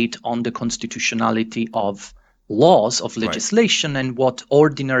adjudicate on the constitutionality of laws, of legislation, right. And what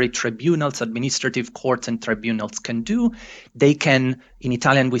ordinary tribunals, administrative courts and tribunals can do, they can, in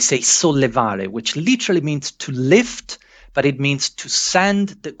Italian we say sollevare, which literally means to lift, but it means to send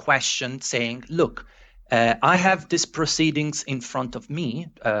the question saying, look, I have these proceedings in front of me,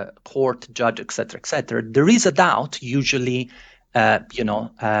 court, judge, etc., etc. There is a doubt. Usually,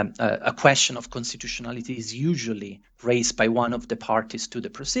 a question of constitutionality is usually raised by one of the parties to the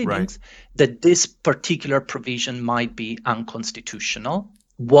proceedings, right, that this particular provision might be unconstitutional.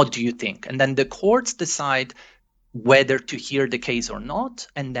 What do you think? And then the courts decide whether to hear the case or not,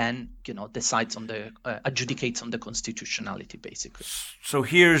 and then decides on adjudicates on the constitutionality, basically. So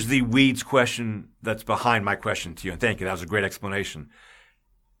here's the weeds question that's behind my question to you, and thank you. That was a great explanation.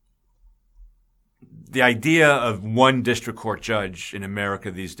 The idea of one district court judge in America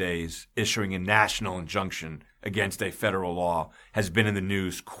these days issuing a national injunction against a federal law has been in the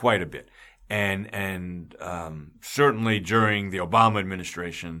news quite a bit, and certainly during the Obama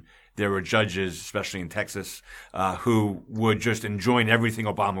administration, there were judges, especially in Texas, who would just enjoin everything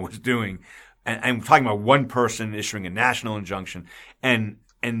Obama was doing. And I'm talking about one person issuing a national injunction. And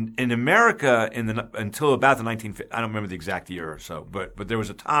in America, until about the I don't remember the exact year or so, but there was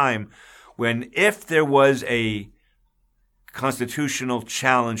a time when if there was a constitutional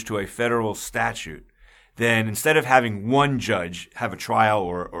challenge to a federal statute, then instead of having one judge have a trial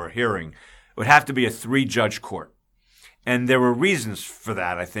or a hearing, it would have to be a 3-judge court. And there were reasons for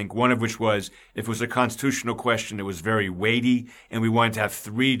that, I think, one of which was if it was a constitutional question, it was very weighty, and we wanted to have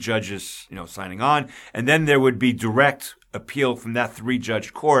 3 judges, signing on. And then there would be direct appeal from that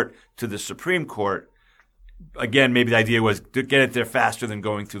 3-judge court to the Supreme Court. Again, maybe the idea was to get it there faster than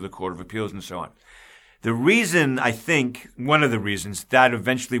going through the Court of Appeals and so on. The reason, I think, one of the reasons that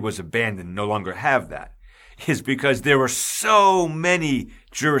eventually was abandoned, no longer have that, is because there were so many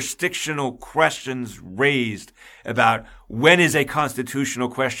jurisdictional questions raised about when is a constitutional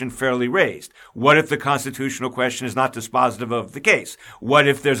question fairly raised? What if the constitutional question is not dispositive of the case? What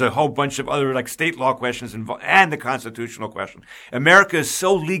if there's a whole bunch of other like state law questions involved and the constitutional question? America is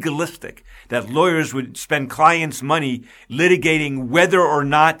so legalistic that lawyers would spend clients' money litigating whether or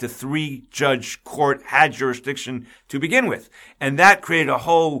not the 3-judge court had jurisdiction to begin with. And that created a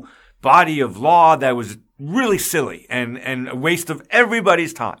whole body of law that was really silly and a waste of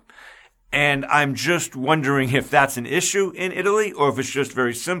everybody's time. And I'm just wondering if that's an issue in Italy or if it's just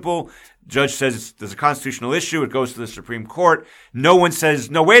very simple. Judge says there's a constitutional issue. It goes to the Supreme Court. No one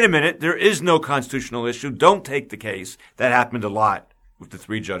says, no, wait a minute. There is no constitutional issue. Don't take the case. That happened a lot with the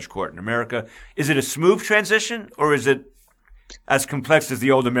 3-judge court in America. Is it a smooth transition or is it as complex as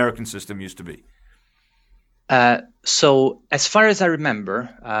the old American system used to be? So as far as I remember,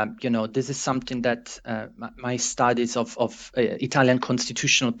 this is something that my studies of Italian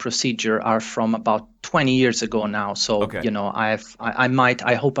constitutional procedure are from about 20 years ago now. So, okay.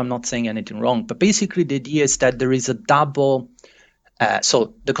 I hope I'm not saying anything wrong, but basically the idea is that there is a double.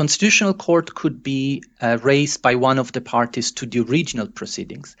 So the Constitutional Court could be raised by one of the parties to the original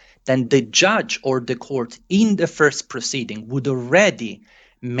proceedings. Then the judge or the court in the first proceeding would already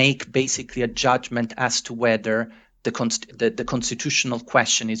make basically a judgment as to whether the constitutional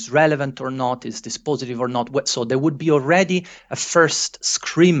question is relevant or not, is dispositive or not. So there would be already a first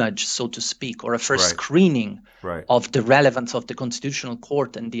scrimmage, so to speak, or a first screening of the relevance of the Constitutional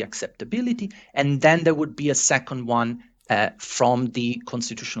Court and the acceptability. And then there would be a second one from the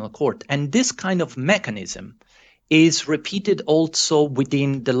Constitutional Court. And this kind of mechanism is repeated also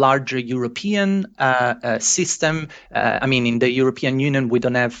within the larger European system. In the European Union, we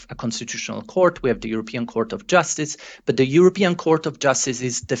don't have a constitutional court. We have the European Court of Justice. But the European Court of Justice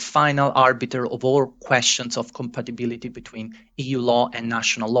is the final arbiter of all questions of compatibility between EU law and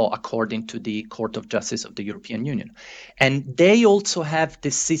national law, according to the Court of Justice of the European Union. And they also have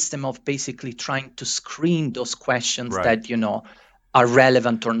this system of basically trying to screen those questions that, are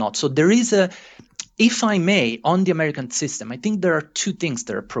relevant or not. So there is if I may, on the American system, I think there are two things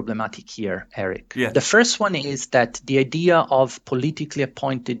that are problematic here, Eric. Yeah. The first one is that the idea of politically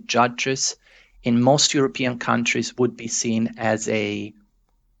appointed judges in most European countries would be seen as a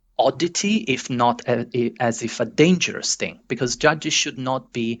oddity, if not as if a dangerous thing, because judges should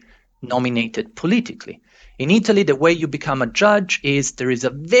not be nominated politically. In Italy, the way you become a judge is there is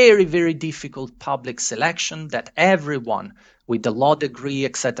a very, very difficult public selection that everyone with a law degree,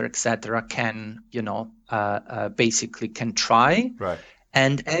 et cetera, can, basically can try. Right.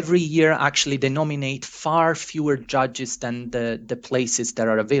 And every year, actually, they nominate far fewer judges than the places that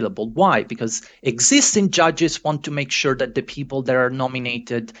are available. Why? Because existing judges want to make sure that the people that are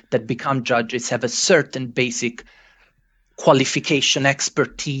nominated, that become judges, have a certain basic qualification,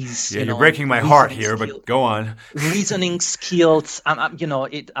 expertise. Yeah, you're breaking my heart here, but go on. Reasoning skills.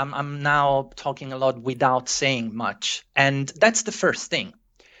 I'm now talking a lot without saying much, and that's the first thing.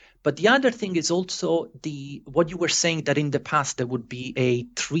 But the other thing is also what you were saying, that in the past there would be a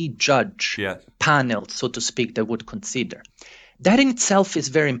 3-judge panel, so to speak, that would consider. That in itself is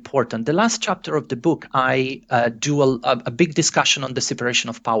very important. The last chapter of the book, I do a big discussion on the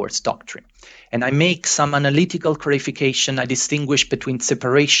separation of powers doctrine. And I make some analytical clarification. I distinguish between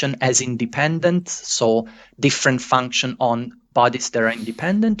separation as independent, so different function on bodies that are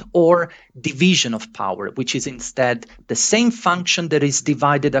independent, or division of power, which is instead the same function that is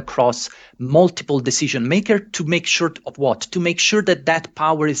divided across multiple decision makers to make sure of what? To make sure that that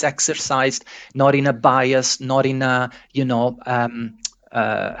power is exercised not in a bias, not in a, not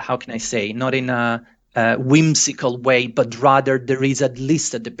in a whimsical way, but rather there is at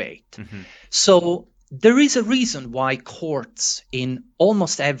least a debate. Mm-hmm. So there is a reason why courts in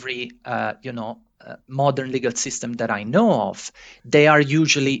almost every, modern legal system that I know of, they are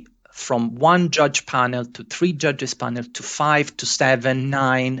usually from 1-judge panel to 3 judges panel to 5 to 7,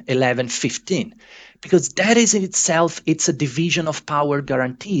 9, 11, 15. Because that is in itself, it's a division of power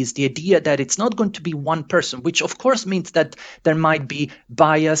guarantees. The idea that it's not going to be one person, which of course means that there might be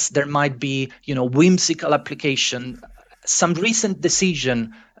bias, there might be, whimsical application. Some recent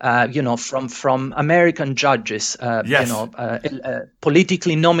decision from American judges, Yes.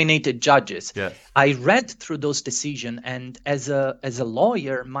 politically nominated judges. Yes. I read through those decisions, and as a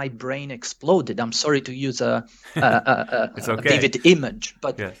lawyer, my brain exploded. I'm sorry to use a It's okay. vivid image,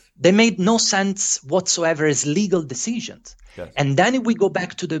 but Yes. they made no sense whatsoever as legal decisions. Yes. And then we go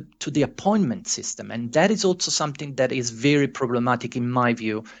back to the appointment system, and that is also something that is very problematic, in my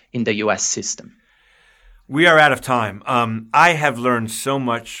view, in the U.S. system. We are out of time. I have learned so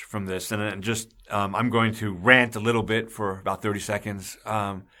much from this, and I'm going to rant a little bit for about 30 seconds.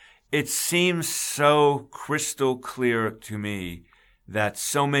 It seems so crystal clear to me that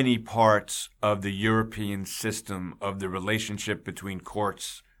so many parts of the European system of the relationship between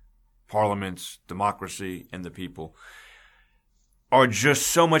courts, parliaments, democracy, and the people are just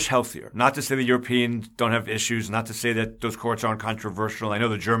so much healthier. Not to say the Europeans don't have issues, not to say that those courts aren't controversial. I know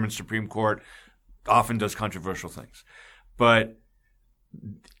the German Supreme Court often does controversial things. But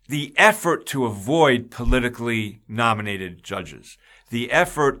the effort to avoid politically nominated judges, the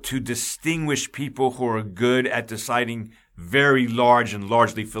effort to distinguish people who are good at deciding very large and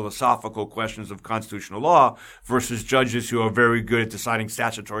largely philosophical questions of constitutional law versus judges who are very good at deciding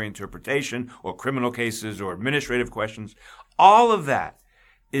statutory interpretation or criminal cases or administrative questions, all of that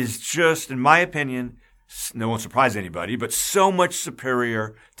is just, in my opinion, no won't surprise anybody, but so much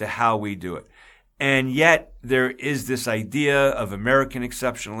superior to how we do it. And yet there is this idea of American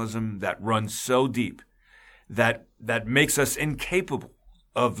exceptionalism that runs so deep that makes us incapable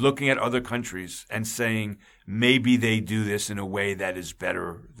of looking at other countries and saying, maybe they do this in a way that is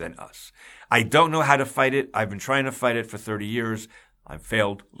better than us. I don't know how to fight it. I've been trying to fight it for 30 years. I've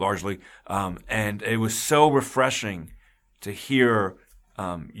failed largely. And it was so refreshing to hear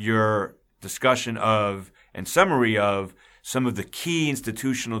your discussion of and summary of some of the key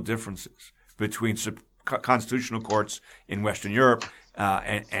institutional differences between constitutional courts in Western Europe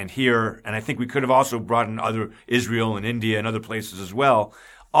and here. And I think we could have also brought in other Israel and India and other places as well,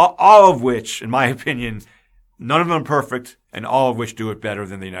 all of which, in my opinion, none of them are perfect, and all of which do it better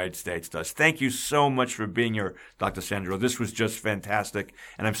than the United States does. Thank you so much for being here, Dr. Sandro. This was just fantastic.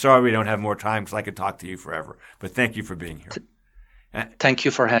 And I'm sorry we don't have more time because I could talk to you forever. But thank you for being here. Thank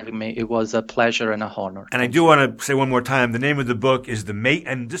you for having me. It was a pleasure and a honor. And I do want to say one more time, the name of the book is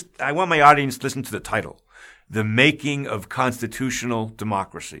I want my audience to listen to the title, The Making of Constitutional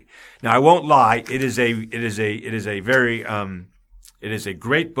Democracy. Now, I won't lie. It is a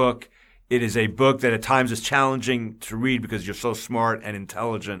great book. It is a book that at times is challenging to read because you're so smart and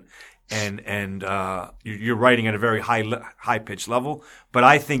intelligent and you're writing at a very high pitched level. But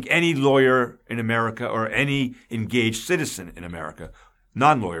I think any lawyer in America or any engaged citizen in America,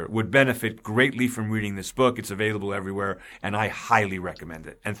 non-lawyer, would benefit greatly from reading this book. It's available everywhere, and I highly recommend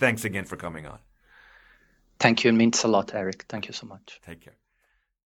it. And thanks again for coming on. Thank you. It means a lot, Eric. Thank you so much. Take care.